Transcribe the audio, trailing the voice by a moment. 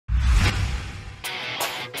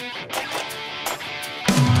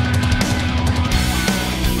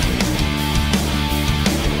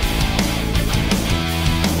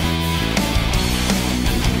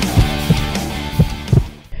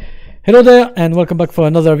Hello there and welcome back for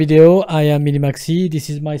another video. I am Minimaxi. This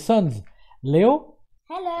is my sons Leo.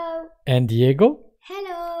 Hello. And Diego.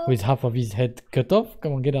 Hello. With half of his head cut off.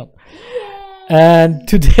 Come on, get out. Yeah. And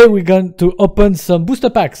today we're going to open some booster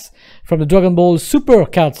packs from the Dragon Ball Super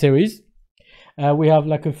card series. We have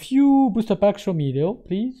like a few booster packs. Show me, Leo,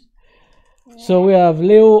 please. Yeah. So we have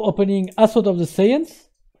Leo opening Assault of the Saiyans,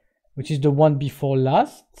 which is the one before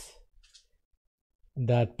last.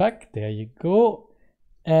 That pack, there you go.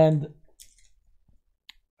 And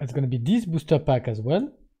it's going to be this booster pack as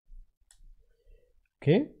well.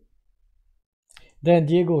 Okay. Then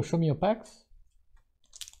Diego, show me your packs.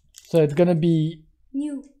 So it's going to be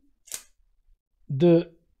new. The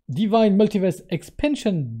Divine Multiverse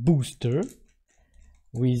Expansion Booster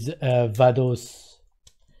with Vados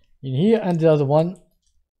in here, and the other one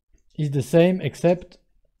is the same except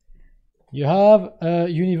you have a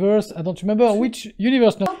universe. I don't remember which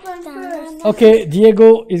universe now. Okay,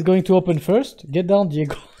 Diego is going to open first. Get down,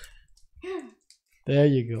 Diego. There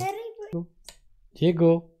you go.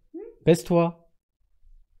 Diego, baisse-toi.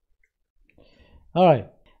 Alright,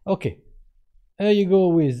 okay. There you go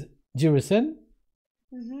with Jirusen.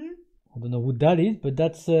 I don't know who that is, but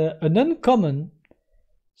that's an uncommon.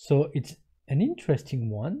 So it's an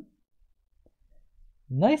interesting one.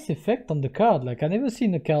 Nice effect on the card. Like, I've never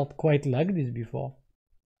seen a card quite like this before.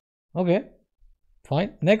 Okay,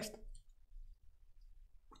 fine. Next.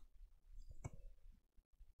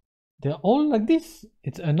 They're all like this.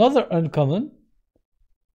 It's another uncommon.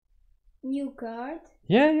 New card.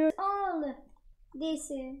 Yeah. All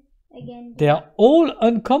this again. They are all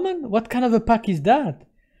uncommon. What kind of a pack is that?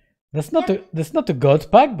 That's not a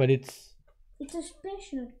god pack, but it's a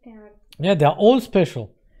special card. Yeah, they are all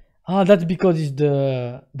special. Ah, that's because it's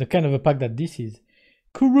the kind of a pack that this is.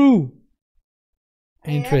 Kuru.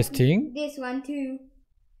 Interesting. This one too.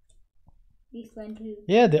 This one too.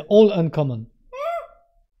 Yeah, they're all uncommon.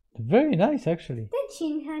 Very nice, actually.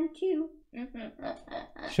 Tenshinhan too.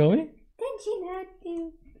 Show me. Tenshinhan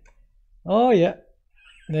too. Oh yeah,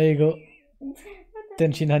 there you go.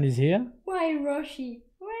 Tenshinhan is here. Why Roshi?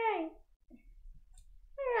 Why?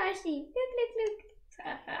 Roshi,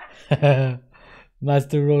 look.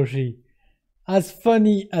 Master Roshi, as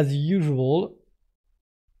funny as usual.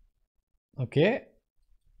 Okay.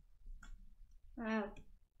 Wow.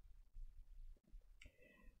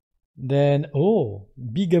 Then, oh,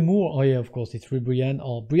 Big Amour. Oh yeah, of course, it's Brian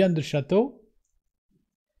or Brian de Chateau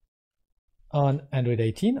on Android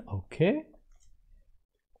 18. Okay.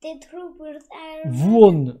 The troopers are...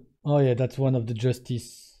 Vuon. Oh yeah, that's one of the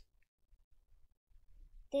Justice.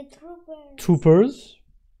 The Troopers.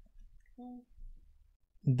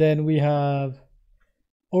 Then we have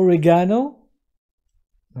Oregano.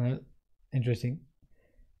 Interesting.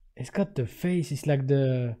 It's got the face. It's like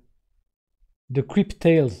the Crypt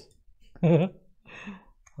Tales. All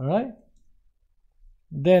right.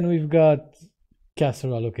 Then we've got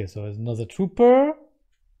Casserole. Okay, so it's another trooper.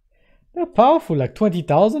 They're powerful, like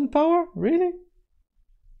 20,000 power. Really?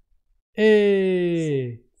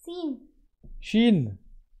 Hey. Shin.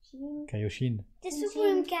 Kaioshin. The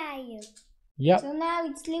Supreme Kaio. Yeah. So now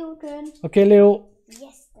it's Leo's turn. Okay, Leo.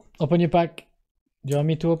 Yes. Open your pack. Do you want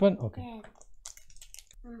me to open? Okay.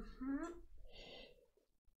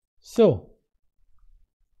 So,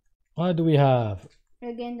 what do we have?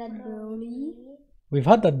 Again that Broly. We've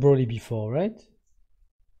had that Broly before, right?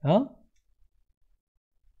 Huh?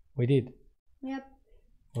 We did. Yep.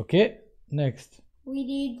 Okay, next. We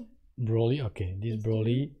did. Broly. Okay, this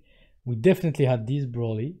Broly. We definitely had this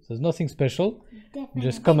Broly. So there's nothing special. Definitely.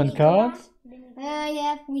 Just common cards.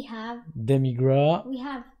 Yeah, we have. Demigra. We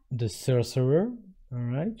have. The Sorcerer.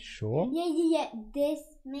 Alright, sure. Yeah. This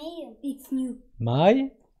mail. It's new. My.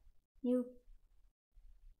 New.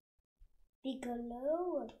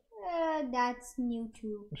 Piccolo. That's new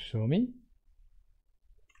too. Show me.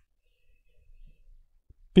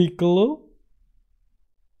 Piccolo.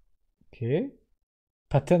 Okay.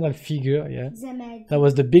 Paternal figure, yeah. Zamazu. That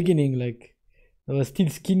was the beginning, like that was still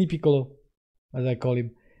skinny Piccolo, as I call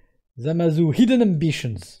him. Zamazu, Hidden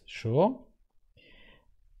Ambitions, sure.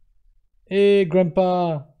 Hey,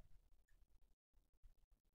 Grandpa.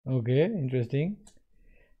 Okay, interesting.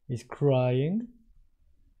 He's crying.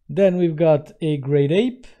 Then we've got a Great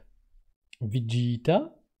Ape, Vegeta.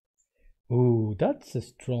 Oh, that's a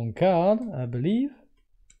strong card, I believe.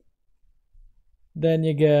 Then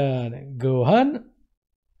you got Gohan.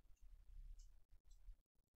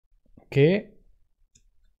 Okay.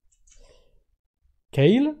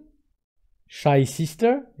 Kale. Shy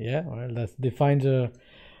Sister. Yeah, well, that defines a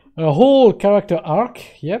whole character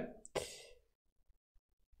arc. Yep.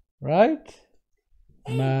 Right.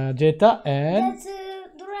 Magetta and That's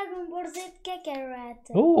Dragon Ball it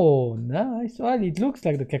Kakarot. Oh, nice. Well, it looks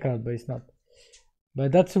like the Kakarot, but it's not.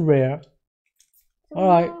 But that's a rare. So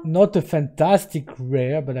Alright, now- not a fantastic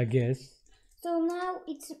rare, but I guess. So now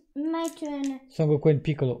it's my turn Son Goku and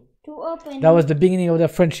Piccolo. to open That was the beginning of their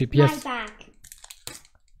friendship, my yes. pack.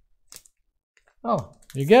 Oh,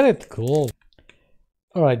 you get it? Cool.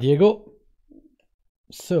 Alright, Diego.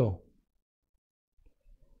 So.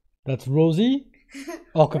 That's Rosie.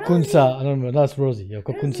 Oh, Kakunsa. I don't remember. That's Rosie. Yeah,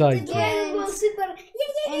 Kakunsa is Yeah, well, super.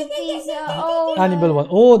 And these are all Hannibal one.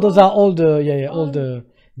 Oh, those are all the all the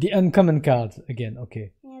uncommon cards again.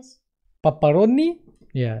 Okay. Yes. Paparoni.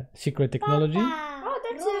 Yeah, secret technology. Oh,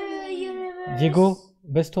 that's a universe. Diego,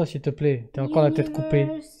 baisse-toi s'il te plaît. T'as encore la tête coupée.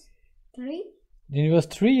 Universe 3? Universe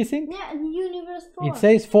 3, you think? Yeah, and universe 4. It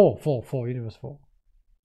says 4. Universe 4.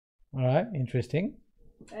 Alright, interesting.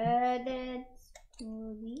 That's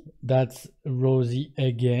Rosie. That's Rosie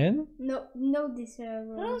again. No, this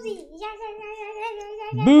Rosie.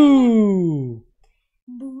 Boo!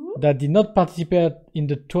 Boo. That did not participate in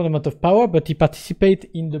the Tournament of Power, but he participated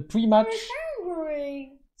in the pre-match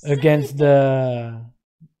against the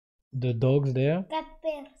dogs there.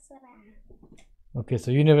 Okay,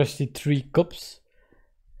 so University 3 cups.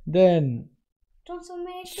 Then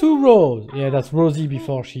Transformation. Sue Rose. Yeah, that's Rosie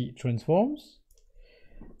before she transforms.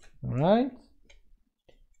 Alright.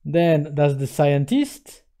 Then that's the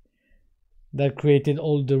scientist that created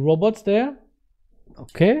all the robots there.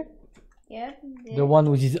 Okay. Yeah. The one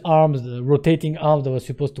with his arms, the rotating arms that was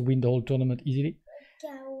supposed to win the whole tournament easily.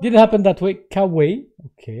 Didn't happen that way. Kawaii.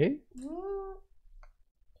 Okay.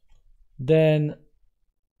 Then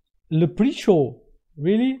Le Pre-Show.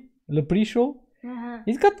 Really? Le Pre-Show?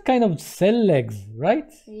 He's got kind of cell legs,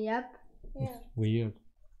 right? Yep. Yeah. Weird.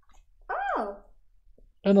 Oh.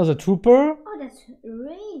 Another trooper. Oh, that's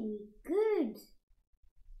really good.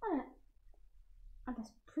 Oh,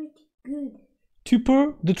 that's pretty good.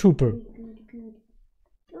 Tupper the trooper. Good.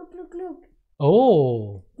 Look.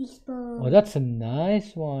 Oh. This ball. Oh, that's a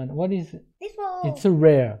nice one. What is it? This ball. It's a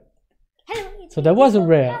rare. Hello, So that was a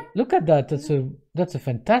rare. Look at that. That's a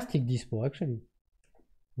fantastic dispo actually.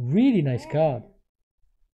 Really nice card.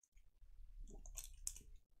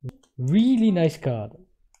 Really nice card.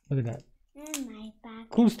 Look at that. And my back.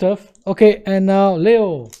 Cool stuff. Okay, and now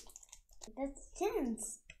Leo. That's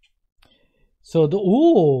chance. So the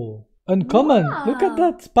uncommon. Wow. Look at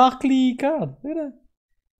that sparkly card. Look at that.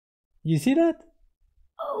 You see that?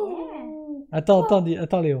 Oh. Attends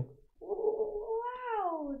Leo.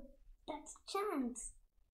 Wow. That's chance.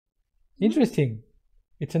 Interesting.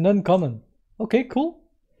 It's an uncommon. Okay, cool.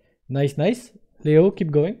 Nice. Leo, keep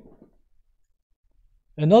going.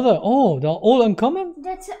 Another. Oh, they're all uncommon?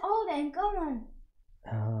 That's all uncommon.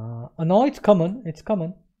 No, it's common. It's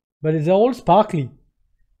common. But they're all sparkly.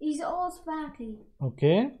 It's all sparkly.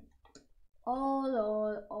 Okay.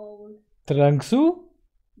 All. Trangsu.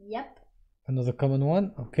 Yep. Another common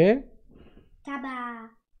one. Okay. Kaba.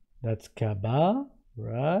 That's Kaba.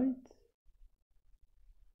 Right.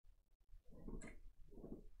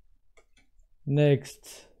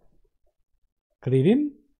 Next.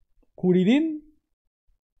 Kuririn.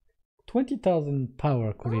 20,000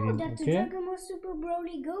 power Kuririn. Oh, that's Okay. a Dragon Ball Super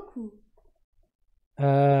Broly Goku.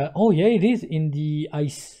 Oh yeah, it is in the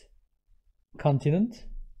ice continent.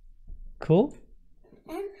 Cool.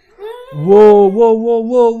 And Whoa.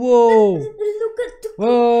 look at the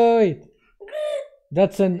Wait.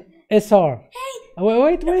 That's an SR.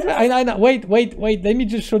 Wait. I know. Wait. Let me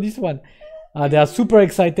just show this one. They are super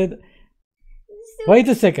excited. Wait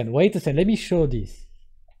a second. Let me show this.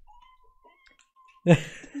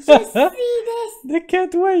 Just see this. They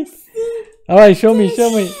can't wait. All right, show me.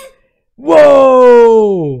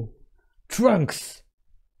 Whoa! Trunks.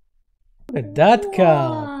 Look at that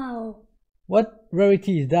card. Wow. What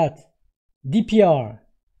rarity is that? DPR.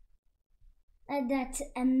 That's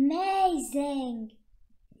amazing.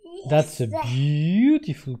 That's a Yes.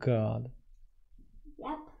 beautiful card.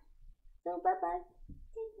 Yep. So bye.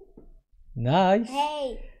 Nice.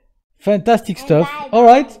 Hey. Fantastic And stuff. bye-bye. All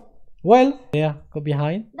right. Well, yeah, go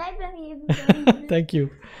behind. Bye. Thank you.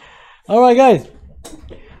 All right, guys.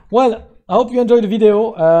 Well, I hope you enjoyed the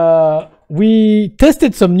video. We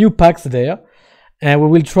tested some new packs there, and we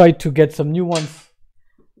will try to get some new ones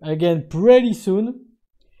again pretty soon.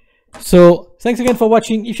 So thanks again for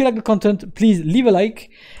watching. If you like the content, please leave a like,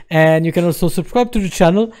 and you can also subscribe to the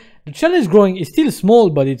channel. The channel is growing. It's still small,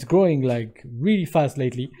 but it's growing like really fast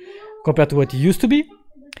lately compared to what it used to be.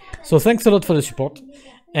 So thanks a lot for the support,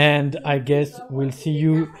 and I guess we'll see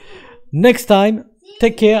you next time.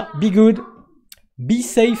 Take care, be good, be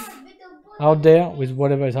safe out there with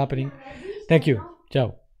whatever is happening. Thank you.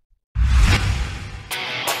 Ciao.